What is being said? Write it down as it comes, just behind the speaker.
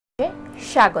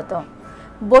স্বাগত।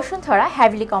 Bashundhara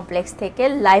heavily complex থেকে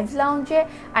live লাউঞ্জে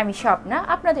আমি স্বপ্না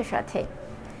আপনাদের সাথে।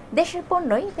 দেশের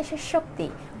পণ্যই দেশের শক্তি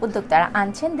উদ্যোক্তারা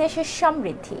আনছেন দেশের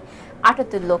সমৃদ্ধি।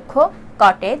 ৭৮ লক্ষ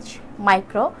কটেজ,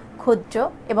 মাইক্রো, ক্ষুদ্র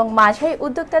এবং মাঝারি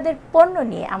উদ্যোক্তাদের পণ্য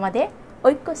নিয়ে আমাদের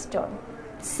ঐক্য স্টোর।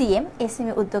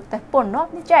 SME উদ্যোক্তার পণ্য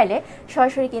আপনি চাইলে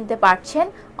সরাসরি কিনতে পারছেন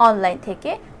অনলাইন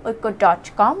থেকে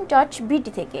oikko.com.bt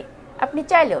থেকে। আপনি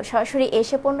চাইলেও সরাসরি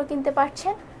এসে পণ্য কিনতে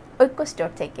পারছেন ঐক্য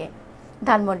স্টোর থেকে।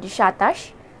 Dhanmondi ২৭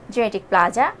 genetic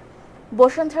plaza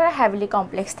Bashundhara heavily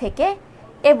complex থেকে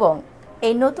এবং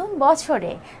এই নতুন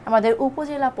বছরে আমাদের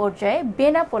উপজেলা পর্যায়ে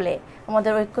বেনাপোলে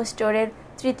আমাদের ঐক্য স্টোরের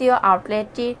 ৩য়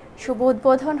আউটলেটটির শুভ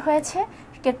উদ্বোধন হয়েছে।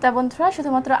 ক্রেতা বন্ধুরা,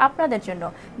 শুধুমাত্র আপনাদের জন্য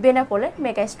বেনাপোলে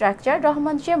মেগা স্ট্রাকচার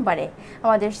রহমান চেম্বারে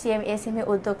আমাদের SME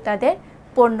উদ্যোক্তাদের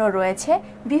পণ্য রয়েছে,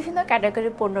 বিভিন্ন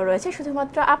ক্যাটাগরির পণ্য রয়েছে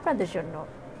শুধুমাত্র আপনাদের জন্য।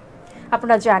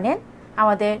 আপনারা জানেন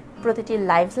আমাদের প্রতিটি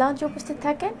লাইভ লাউঞ্জে উপস্থিত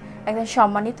থাকেন একজন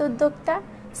সম্মানিত উদ্যোক্তা,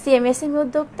 SME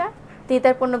উদ্যোক্তা। তিনি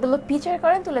তার পণ্যগুলো ফিচার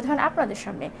করেন, তুলে ধরেন আপনাদের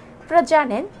সামনে। আপনারা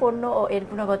জানেন পণ্য ও এর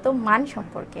গুণগত মান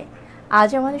সম্পর্কে। আজ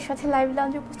আমাদের সাথে লাইভ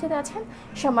লাউঞ্জে উপস্থিত আছেন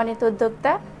সম্মানিত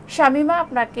উদ্যোক্তা শামিমা।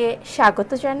 আপনাকে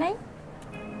স্বাগত জানাই।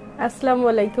 আসসালামু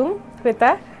আলাইকুম ক্রেতা।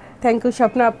 থ্যাংক ইউ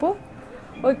স্বপ্না আপু।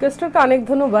 ঐক্য স্টোরকে অনেক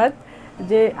ধন্যবাদ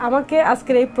যে আমাকে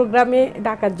আজকের এই প্রোগ্রামে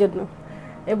ডাকার জন্য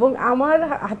এবং আমার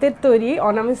হাতের তৈরি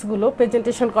অর্নামেন্টসগুলো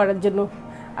প্রেজেন্টেশন করার জন্য।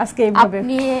 আজকে এইভাবে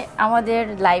আপনি আমাদের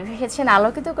লাইভ এসেছেন,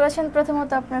 আলোকিত করেছেন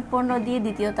প্রথমত আপনার পণ্য দিয়ে,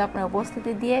 দ্বিতীয়ত আপনার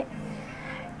উপস্থিতি দিয়ে।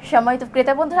 সম্মানিত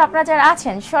ক্রেতা বন্ধুরা, আপনারা যারা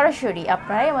আছেন সরাসরি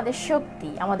আপনারাই আমাদের শক্তি,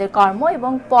 আমাদের কর্ম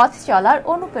এবং পথ চলার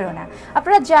অনুপ্রেরণা।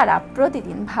 আপনারা যারা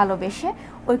প্রতিদিন ভালোবেসে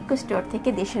ঐক্য স্টোর থেকে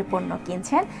দেশের পণ্য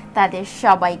কিনছেন তাদের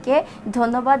সবাইকে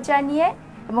ধন্যবাদ জানিয়ে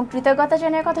এবং কৃতজ্ঞতা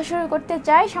জানিয়ে কথা শুরু করতে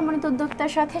চাই সম্মানিত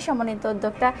উদ্যোক্তার সাথে। সম্মানিত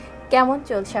উদ্যোক্তা, কেমন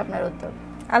চলছে আপনার উদ্যোগ?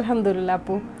 আলহামদুলিল্লাহ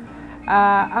আপু,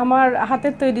 আমার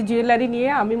হাতের তৈরি জুয়েলারি নিয়ে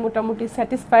আমি মোটামুটি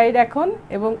স্যাটিসফাইড এখন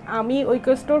এবং আমি ঐক্য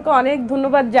স্টোরকে অনেক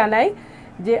ধন্যবাদ জানাই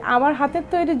যে আমার হাতের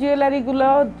তৈরি জুয়েলারিগুলো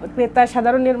ক্রেতা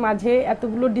সাধারণের মাঝে,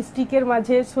 এতগুলো ডিস্ট্রিক্টের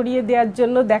মাঝে ছড়িয়ে দেওয়ার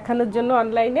জন্য, দেখানোর জন্য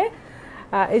অনলাইনে।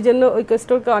 এই জন্য ঐক্য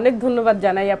স্টোরকে অনেক ধন্যবাদ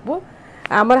জানাই আপু।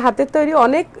 আমার হাতের তৈরি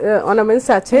অনেক অর্নামেন্টস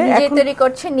আছে, নিজে তৈরি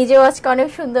করছেন, নিজেও আজকে অনেক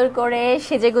সুন্দর করে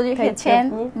সেজেগুজে খেয়েছেন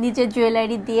নিজের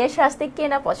জুয়েলারি দিয়ে। স্বাস্থ্য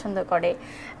কেনা পছন্দ করে,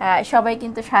 সবাই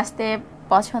কিন্তু স্বাস্থ্যে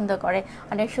পছন্দ করে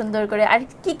অনেক সুন্দর করে। আর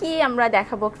কি কি আমরা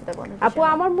দেখাবো আপু?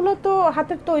 আমার মূলত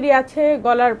হাতের তৈরি আছে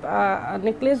গলার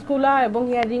নেকলেস গুলা এবং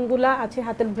ইয়াররিং গুলা আছে,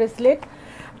 হাতের ব্রেসলেট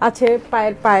আছে,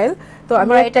 পায়ের পায়েল। তো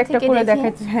আমি এটা একটা করে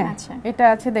দেখাচ্ছি। হ্যাঁ, এটা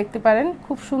আছে, দেখতে পারেন,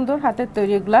 খুব সুন্দর হাতের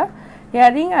তৈরি এগুলা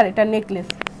ইয়াররিং আর এটা নেকলেস।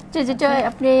 যেটা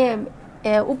আপনি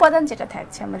উপাদান যেটা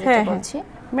থাকছে আমরা যেটা বলছি,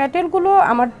 মেটেল গুলো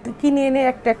আমার কিনে এনে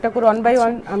একটা একটা করে ওয়ান বাই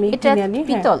ওয়ান আমি কিনে আনি।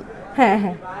 পিতল? হ্যাঁ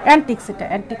হ্যাঁ, অ্যান্টিক্স। এটা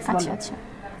অ্যান্টিক্স বলে। আচ্ছা,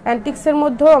 অ্যান্টিক্সের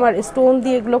মধ্যে আমার স্টোন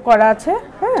দিয়ে এগুলো করা আছে।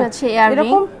 হ্যাঁ,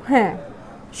 এরকম। হ্যাঁ,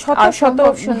 শত শত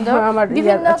সুন্দর, আমার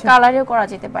বিভিন্ন কালারেও করা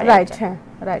যেতে পারে। রাইট, হ্যাঁ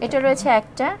রাইট। এটা রয়েছে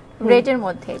একটা রেডের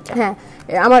মধ্যে। এটা হ্যাঁ,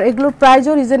 আমার এগুলোর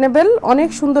প্রাইসও রিজনেবল, অনেক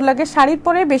সুন্দর লাগে। শাড়ির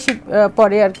পরে বেশি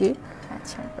পরে আর কি।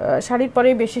 আচ্ছা, শাড়ির পরে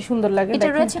বেশি সুন্দর লাগে। এটা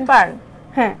রয়েছে পার্ল।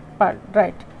 হ্যাঁ, পার্ল,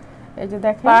 রাইট। এই যে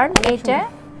দেখেন পার্ল।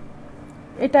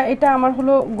 এটা আমার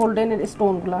হলো গোল্ডেনের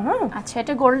স্টোনগুলো। হ্যাঁ, আচ্ছা,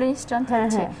 এটা গোল্ডেন স্টোন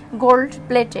থাকছে, গোল্ড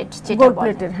প্লেটেড যেটা গোল্ড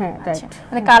প্লেটেড। হ্যাঁ, রাইট।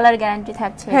 মানে কালার গ্যারান্টি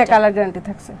থাকছে। হ্যাঁ, কালার গ্যারান্টি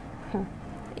থাকছে। হ্যাঁ,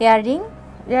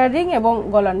 ইয়াররিং এবং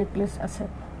গলা নেকলেস আছে,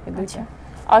 এই দুইটা।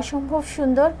 অসম্ভব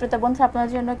সুন্দর। ক্রেতা বন্ধু, আপনার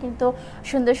জন্য কিন্তু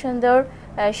সুন্দর সুন্দর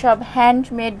সব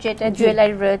হ্যান্ডমেড যেটা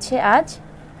জুয়েলারি রয়েছে আজ।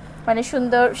 মানে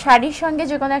সুন্দর শাড়ির সঙ্গে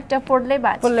যে কোনো একটা পরলে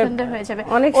সুন্দর হয়ে যাবে,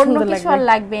 অন্য কিছু আর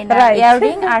লাগবে না।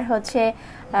 ইয়াররিং আর হচ্ছে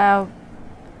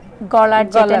গলার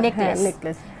যেটা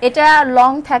নেকলেস, এটা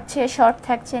লং থাকছে, শর্ট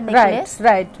থাকছে নেকলেস।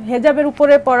 রাইট, হেজাবের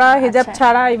উপরে পরা, হেজাব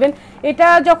ছাড়া, ইভেন এটা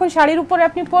যখন শাড়ির উপরে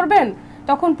আপনি পরবেন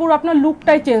তখন পুরো আপনার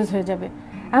লুকটাই চেঞ্জ হয়ে যাবে।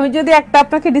 আমি যদি একটা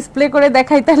আপনাকে ডিসপ্লে করে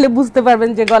দেখাই তাহলে বুঝতে পারবেন,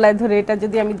 যে গলায় ধরে এটা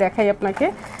যদি আমি দেখাই আপনাকে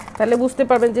তাহলে বুঝতে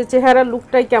পারবেন যে চেহারার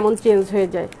লুকটাই কেমন চেঞ্জ হয়ে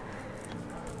যায়।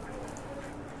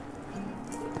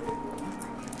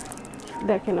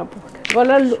 দেখেন আপু,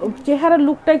 গলার চেহারার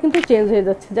লুকটাই কিন্তু চেঞ্জ হয়ে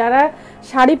যাচ্ছে। যারা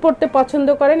শাড়ি পরতে পছন্দ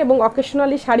করেন এবং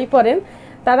অকেশনালি শাড়ি পরেন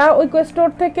তারা ঐক্য স্টোর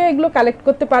থেকে এগুলো কালেক্ট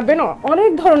করতে পারবেন।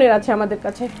 অনেক ধরনের আছে আমাদের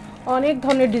কাছে, অনেক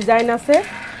ধরনের ডিজাইন আছে,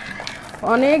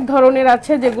 অনেক ধরনের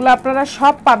আছে, যেগুলো আপনারা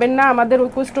সব পাবেন না আমাদের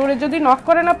ঐক্য স্টোরে। যদি নক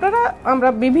করেন আপনারা, আমরা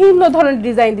বিভিন্ন ধরনের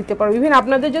ডিজাইন দিতে পারবো। বিভিন্ন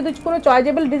আপনাদের যদি কোনো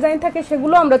চয়েজেবল ডিজাইন থাকে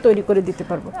সেগুলো আমরা তৈরি করে দিতে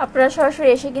পারবো। আপনারা সরাসরি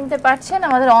এসে কিনতে পারছেন,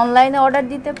 আমাদের অনলাইনে অর্ডার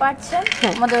দিতে পারছেন,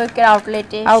 আমাদের ঐক্যের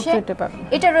আউটলেটে পাবেন।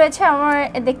 এটা রয়েছে, আমরা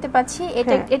দেখতে পাচ্ছি।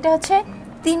 এটা হচ্ছে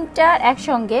তিনটা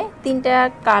একসঙ্গে, তিনটা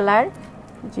কালার,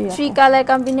 3 কালার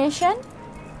কম্বিনেশন।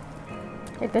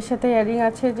 এটার সাথে ইয়ারিং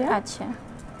আছে যে। আচ্ছা,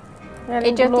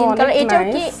 এটা 3 কালার।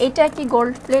 এটা কি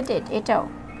গোল্ড প্লেটেড? এটাও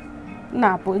না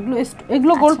আপু,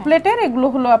 এগুলো গোল্ড প্লেটের, এগুলো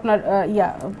হলো আপনার ইয়া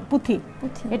পুঁথি।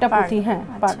 এটা পুঁথি, হ্যাঁ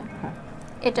পার। হ্যাঁ,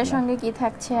 এটার সঙ্গে কি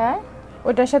থাকছে আর?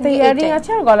 ওইটার সাথে ইয়ারিং আছে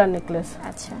আর গলার নেকলেস।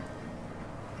 আচ্ছা,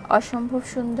 অসম্ভব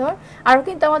সুন্দর। আরও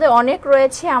কিন্তু আমাদের অনেক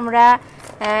রয়েছে, আমরা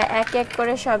এক এক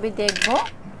করে সবই দেখব।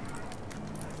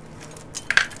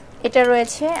 এটা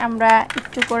রয়েছে, আমরা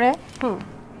একটু করে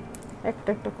একটা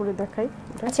একটা করে দেখাই।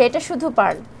 আচ্ছা, এটা শুধু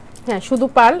পার্ল? হ্যাঁ, শুধু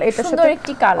পার্ল। এটার সাথে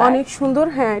একটি কালার অনেক সুন্দর।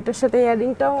 হ্যাঁ, এটার সাথে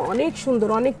ইয়ারিংটাও অনেক সুন্দর,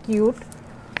 অনেক কিউট।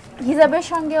 হিজাবের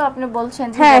সঙ্গেও আপনি বলছেন?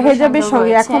 হ্যাঁ, হিজাবের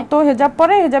সঙ্গে। এখন তো হিজাব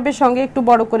পরে, হিজাবের সঙ্গে একটু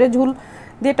বড় করে ঝুল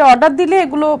যেটা অর্ডার দিলে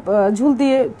এগুলো ঝুল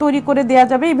দিয়ে তৈরি করে দেয়া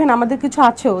যাবে। ইভেন আমাদের কিছু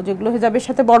আছেও যেগুলো হিজাবের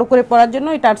সাথে বড় করে পরার জন্য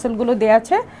এই টার্সেলগুলো দেয়া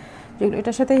আছে, যেগুলো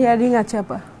এটার সাথে ইয়ারিং আছে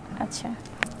আপা। আচ্ছা,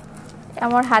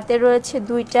 আমার হাতে রয়েছে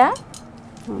দুইটা,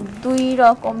 দুই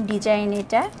রকম ডিজাইন।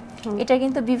 এটা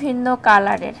কিন্তু বিভিন্ন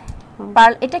কালারের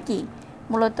পার্ল। এটা কি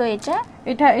মূলত?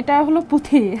 এটা হলো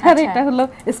পুঁথি আর এটা হলো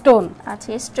স্টোন। আচ্ছা,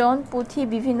 স্টোন পুঁথি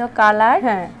বিভিন্ন কালার।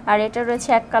 হ্যাঁ, আর এটা রয়েছে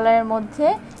এক কালারের মধ্যে,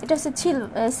 এটা হচ্ছে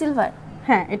সিলভার।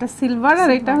 হ্যাঁ, এটা সিলভার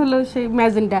আর এটা হলো সেই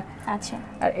ম্যাজেন্টা। আচ্ছা,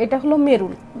 আর এটা হলো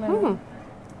মেরুন।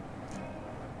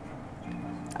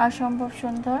 অসম্ভব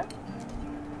সুন্দর।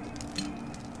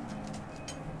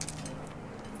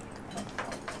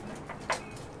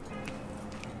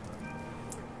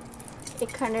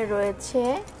 এখানে রয়েছে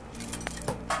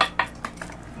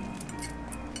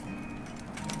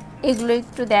এগুলো,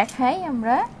 একটু দেখাই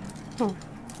আমরা।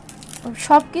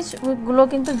 সবকিছুগুলো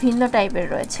কিন্তু ভিন্ন টাইপের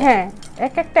রয়েছে। হ্যাঁ,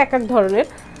 এক একটা এক এক ধরনের,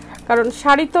 কারণ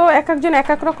শাড়ি তো এক একজন এক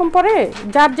এক রকম পরে,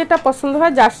 যার যেটা পছন্দ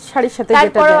হয়, যার শাড়ির সাথে যেটা।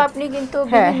 তারপরেও আপনি কিন্তু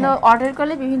বিভিন্ন অর্ডার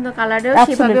করলে বিভিন্ন কালারেও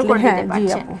সেভাবে করে দিতে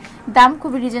পারছেন। দাম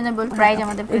খুবই রিজনেবল প্রাইস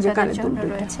আমাদের ক্রেতাদের জন্য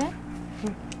রয়েছে।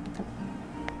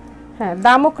 হ্যাঁ,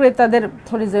 দামও ক্রেতাদের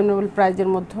রিজনেবল প্রাইজের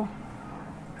মধ্যে।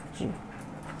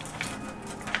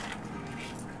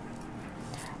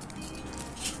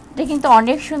 এটা কিন্তু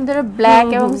অনেক সুন্দর, ব্ল্যাক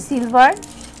এবং সিলভার।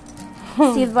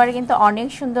 সিলভার কিন্তু অনেক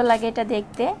সুন্দর লাগে এটা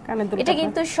দেখতে। এটা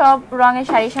কিন্তু সব রঙের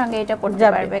শাড়ির সঙ্গে এটা পরতে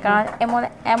পারবে, কারণ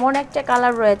এমন একটা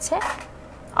কালার রয়েছে,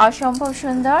 অসম্ভব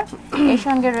সুন্দর। এর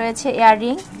সঙ্গে রয়েছে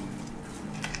ইয়াররিং।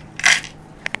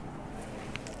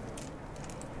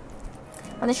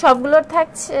 মানে সবগুলোর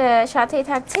সাথেই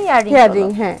থাকছে ইয়াররিং।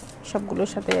 হ্যাঁ, সবগুলোর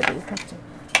সাথে ইয়াররিং থাকছে।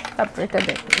 তারপর এটা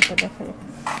দেখাই।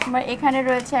 আমার এখানে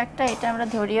রয়েছে একটা, এটা আমরা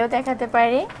ধরিয়েও দেখাতে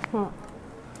পারি।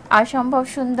 অসম্ভব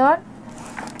সুন্দর।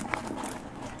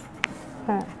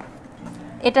 হ্যাঁ,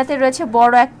 এটাতে রয়েছে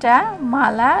বড় একটা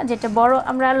মালা, যেটা বড়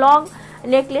আমরা লং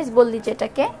নেকলেস বলি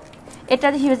যেটাকে। এটা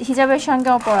হিজাবের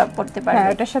সঙ্গেও পড়তে পারবে।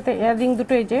 হ্যাঁ, এটার সাথে ইয়াররিং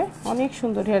দুটো এই যে অনেক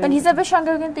সুন্দর ইয়াররিং। হিজাবের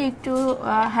সঙ্গেও কিন্তু একটু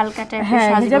হালকা টাইপের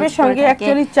সাজগোজ। হিজাবের সঙ্গে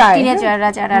অ্যাকচুয়ালি চাই টিনেজাররা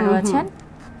যারা রয়েছেন,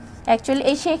 অ্যাকচুয়ালি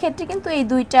সেই ক্ষেত্রে কিন্তু এই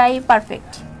দুইটাই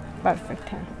পারফেক্ট।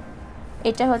 হ্যাঁ,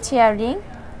 এটা হচ্ছে ইয়াররিং।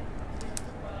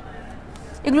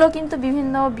 এগুলো কিন্তু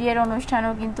বিভিন্ন বিয়ের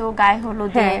অনুষ্ঠানেও কিন্তু গায়ে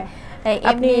হলুদে,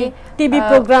 এমনি টিভি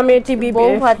প্রোগ্রামে, টিভি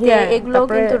বউভাতে এগুলো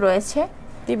কিন্তু রয়েছে।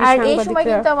 আর এই সময়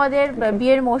কিন্তু আমাদের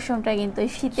বিয়ের মৌসুমটা কিন্তু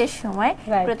শীতের সময়।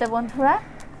 ক্রেতা বন্ধুরা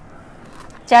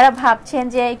যারা ভাবছেন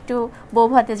যে একটু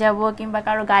বউভাতে যাব কিংবা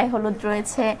কারো গায়ে হলুদ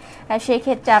রয়েছে, সেই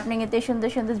ক্ষেত্রে আপনি কিন্তু সুন্দর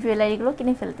সুন্দর জুয়েলারিগুলো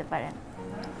কিনে ফেলতে পারেন,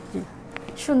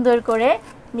 সুন্দর করে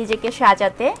নিজেকে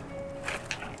সাজাতে।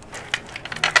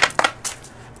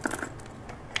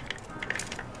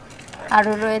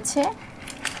 আরো রয়েছে,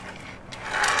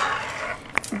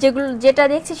 যেটা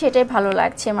দেখছি সেটাই ভালো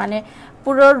লাগছে, মানে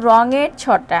পুরো রঙের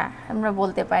ছটা আমরা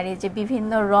বলতে পারি যে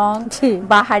বিভিন্ন রং,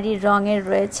 বাহারি রঙের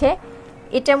রয়েছে।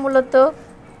 এটা মূলত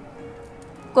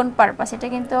কোন পারপাস? এটা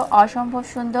কিন্তু অসম্ভব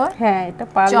সুন্দর। হ্যাঁ, এটা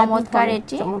চমৎকার।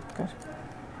 চমৎকার।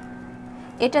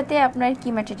 এটাতে আপনার কি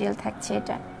ম্যাটেরিয়াল থাকছে?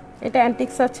 এটা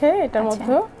অ্যান্টিক্স আছে এটার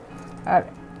মধ্যে, আর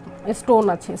স্টোন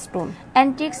আছে। স্টোন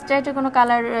অ্যান্টিক্সটা এটা কোনো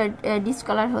কালার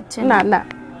ডিসকালার হচ্ছে না? না,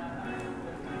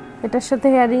 এটার সাথে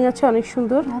ইয়াররিং আছে অনেক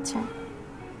সুন্দর। আচ্ছা,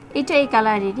 এটা এই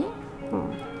কালারেরই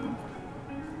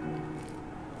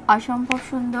অসম্ভব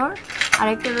সুন্দর।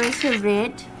 আরেকটা রয়েছে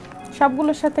রেড।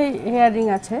 সবগুলোর সাথে ইয়াররিং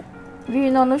আছে।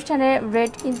 বিভিন্ন অনুষ্ঠানে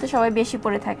রেড কিন্তু সবাই বেশি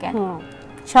পরে থাকে।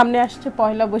 সামনে আসছে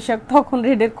পয়লা বৈশাখ, তখন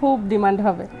রেডের খুব ডিমান্ড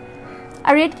হবে।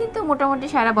 আর রেড কিন্তু মোটামুটি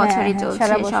সারা বছরই চলছে।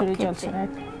 সারা বছরই চলছে।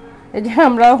 এই যে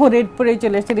আমরাও রেড পরেই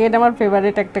চলে এসেছি। রেড আমার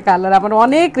ফেভারিট একটা কালার, আমার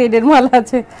অনেক রেডের মাল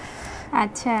আছে।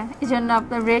 আচ্ছা, এজন্য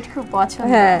আপনার রেড খুব পছন্দ।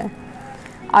 হ্যাঁ,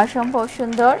 অসম্ভব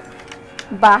সুন্দর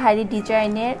বাহারি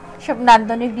ডিজাইনের, সব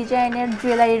নান্দনিক ডিজাইনের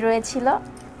জুয়েলারি রয়েছিল।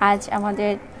 আজ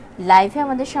আমাদের লাইভে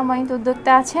আমাদের সম্মানিত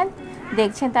উদ্যোক্তা আছেন,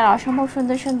 দেখছেন তার অসম্ভব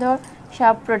সুন্দর সুন্দর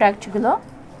সব প্রোডাক্টগুলো।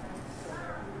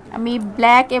 আমি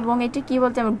ব্ল্যাক এবং এটা কি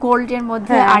বলতে আমি গোল্ডের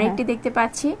মধ্যে আরেকটি দেখতে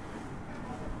পাচ্ছি।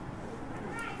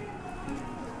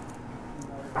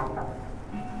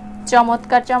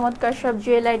 চমৎকার চমৎকার সব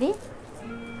জুয়েলারি।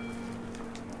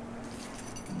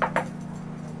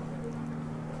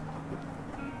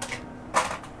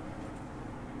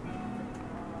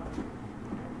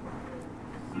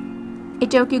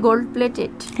 এটাও কি গোল্ড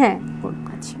প্লেটেড? হ্যাঁ,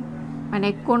 আচ্ছা, মানে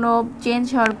কোনো চেঞ্জ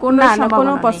হওয়ার কোনো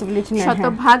কোনো পসিবিলিটি নেই।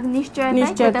 শতভাগ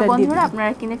নিশ্চয়তা বন্ধুরা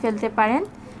আপনারা কিনে ফেলতে পারেন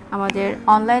আমাদের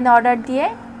অনলাইন অর্ডার দিয়ে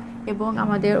এবং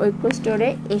আমাদের ঐক্য স্টোরে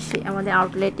এসে, আমাদের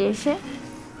আউটলেটে এসে।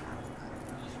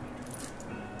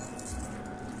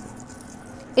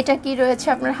 এটা কি রয়েছে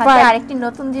আপনার হাতে? আরেকটি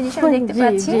নতুন জিনিস আমি দেখতে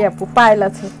পাচ্ছি। জি আপু, পায়েল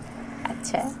আছে।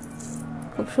 আচ্ছা,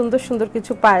 খুব সুন্দর সুন্দর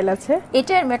কিছু পায়েল আছে।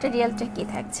 এটার ম্যাটেরিয়ালটা কি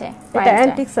থাকছে? এটা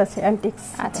অ্যান্টিক্স আছে, অ্যান্টিক্স।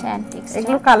 আচ্ছা, অ্যান্টিক্স,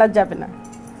 এগুলো কালার যাবে না।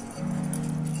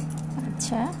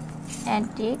 আচ্ছা,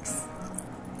 অ্যান্টিক্স।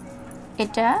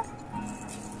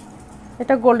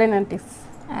 এটা গোল্ডেন অ্যান্টিক্স।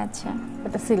 আচ্ছা,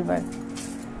 এটা সিলভার।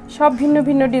 সব ভিন্ন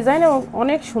ভিন্ন ডিজাইন এবং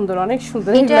অনেক সুন্দর, অনেক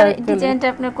সুন্দর। এটার ডিজাইনটা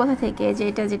আপনার কোথা থেকে, যে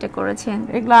এটা যেটা করেছেন?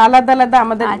 এগুলো আলাদা আলাদা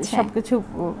আমাদের সবকিছু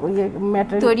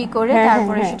ম্যাটেরিয়াল তৈরি করে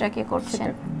তারপরে সেটাকে করছেন।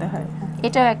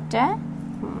 এটাও একটা,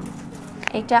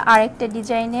 এটা আরেকটা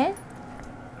ডিজাইনের।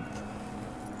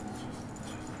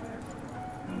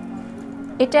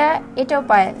 এটাও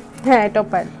পায়েল? হ্যাঁ, এটাও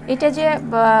পায়েল। এটা যে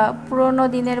পুরোনো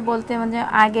দিনের বলতে মানে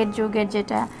আগের যুগের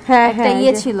যেটা একটা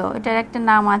ছিল, এটার একটা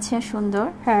নাম আছে সুন্দর।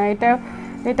 হ্যাঁ,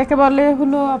 এটাকে বলে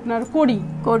হলো আপনার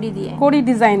কড়ি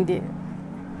ডিজাইন দিয়ে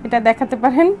এটা দেখাতে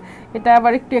পারেন। এটা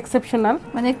আবার একটু এক্সেপশনাল,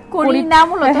 মানে কড়ি নাম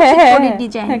হলো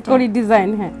কড়ি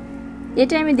ডিজাইন। হ্যাঁ,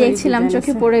 এটা আমি দেখছিলাম,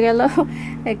 চোখে পড়ে গেল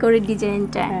কড়ি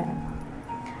ডিজাইনটা।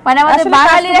 মানে আমাদের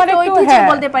বাঙালিরা একটা ঐতিহ্য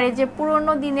বলতে পারে যে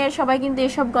পুরোনো দিনের সবাই কিন্তু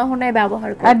এসব গহনায়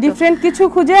ব্যবহার করে। আর ডিফারেন্ট কিছু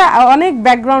খুঁজে অনেক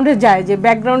ব্যাকগ্রাউন্ডে যায়, যে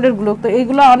ব্যাকগ্রাউন্ডের গুলো তো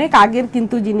এগুলো অনেক আগের,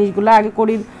 কিন্তু জিনিসগুলো আগে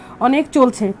কড়ির অনেক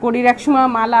চলছে। কড়ির একসময়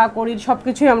মালা, কড়ির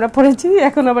সবকিছুই আমরা পড়েছি,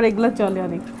 এখন আবার এগুলো চলে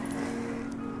অনেক।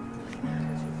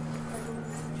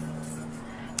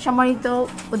 সম্মানিত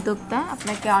উদ্যোক্তা,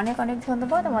 আপনাকে অনেক অনেক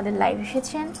ধন্যবাদ, আমাদের লাইভ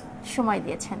এসেছেন, সময়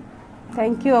দিয়েছেন।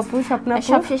 থ্যাংক ইউ আপু, স্বপ্না আপু।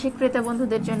 সবশেষে ক্রেতা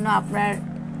বন্ধুদের জন্য আপনার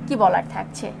কি বলার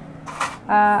থাকছে?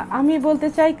 আমি বলতে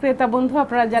চাই, ক্রেতা বন্ধু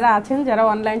আপনারা যারা আছেন, যারা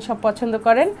অনলাইন সব পছন্দ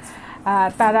করেন,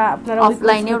 তারা আপনারা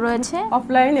অফলাইনেও রয়েছে,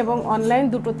 অফলাইন এবং অনলাইন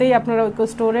দুটোতেই আপনারা ঐক্য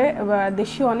স্টোরে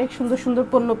দেশীয় অনেক সুন্দর সুন্দর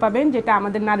পণ্য পাবেন, যেটা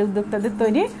আমাদের নারী উদ্যোক্তাদের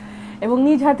তৈরি এবং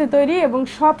নিজ হাতে তৈরি, এবং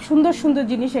সব সুন্দর সুন্দর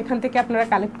জিনিস এখান থেকে আপনারা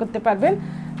কালেক্ট করতে পারবেন।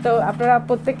 তো আপনারা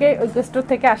প্রত্যেকে ঐক্য স্টোর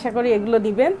থেকে আশা করি এগুলো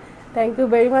দিবেন। থ্যাংক ইউ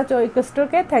ভেরি মাচ ঐক্য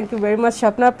স্টোরকে, thank you very much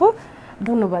Swapna আপু,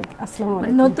 ধন্যবাদ। আসসালামু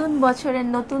আলাইকুম। নতুন বছরের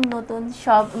নতুন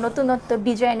সব নতুনত্ব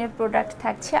ডিজাইনের প্রোডাক্ট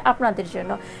থাকছে আপনাদের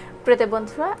জন্য। ক্রেতা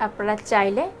বন্ধুরা, আপনারা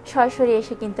চাইলে সরাসরি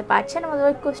এসে কিনতে পারছেন আমাদের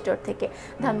ঐক্য স্টোর থেকে,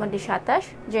 ধানমন্ডি 27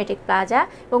 জেনেটিক প্লাজা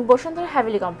এবং বসুন্ধরা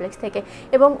হ্যাভেলি কমপ্লেক্স থেকে।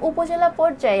 এবং উপজেলা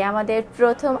পর্যায়ে আমাদের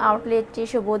প্রথম আউটলেটটি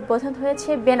শুভ উদ্বোধন হয়েছে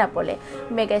বেনাপোলে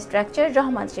মেগা স্ট্রাকচার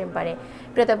রহমান চেম্বারে।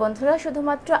 ক্রেতা বন্ধুরা,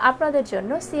 শুধুমাত্র আপনাদের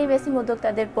জন্য সিএমএসএম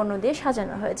উদ্যোক্তাদের পণ্য দিয়ে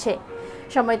সাজানো হয়েছে।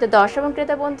 সম্মানিত দর্শক এবং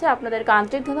ক্রেতা বন্ধু, আপনাদেরকে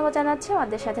আন্তরিক ধন্যবাদ জানাচ্ছি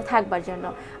আমাদের সাথে থাকবার জন্য।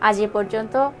 আজ এ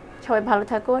পর্যন্ত, সবাই ভালো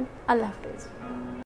থাকুন, আল্লাহ হাফেজ।